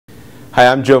Hi,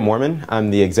 I'm Joe Mormon.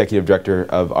 I'm the Executive Director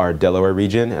of our Delaware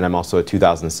region, and I'm also a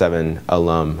 2007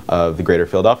 alum of the Greater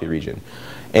Philadelphia region.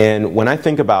 And when I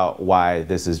think about why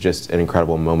this is just an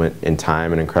incredible moment in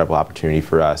time, an incredible opportunity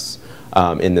for us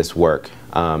in this work,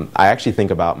 I actually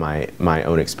think about my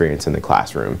own experience in the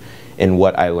classroom and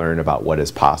what I learned about what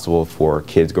is possible for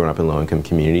kids growing up in low-income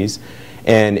communities.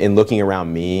 And in looking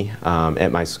around me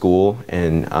at my school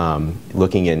and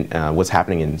looking at what's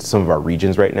happening in some of our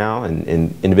regions right now, and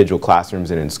in individual classrooms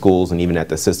and in schools and even at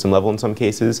the system level in some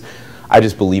cases, I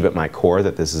just believe at my core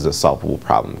that this is a solvable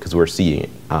problem because we're seeing it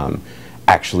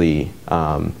actually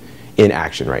in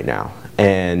action right now.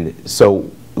 And so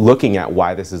looking at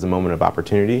why this is a moment of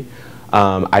opportunity,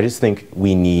 I just think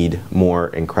we need more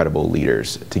incredible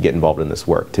leaders to get involved in this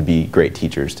work, to be great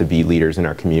teachers, to be leaders in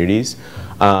our communities.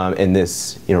 And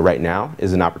this, right now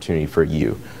is an opportunity for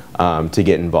you to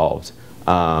get involved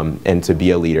and to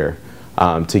be a leader,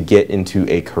 to get into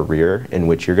a career in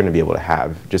which you're going to be able to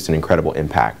have just an incredible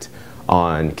impact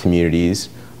on communities,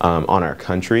 on our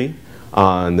country,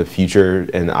 on the future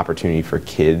and the opportunity for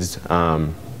kids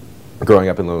growing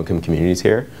up in low-income communities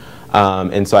here.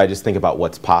 And so I just think about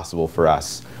what's possible for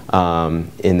us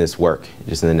in this work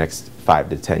just in the next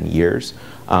 5 to 10 years.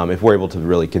 If we're able to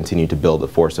really continue to build a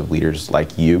force of leaders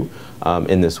like you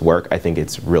in this work, I think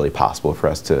it's really possible for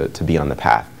us to be on the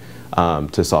path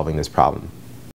to solving this problem.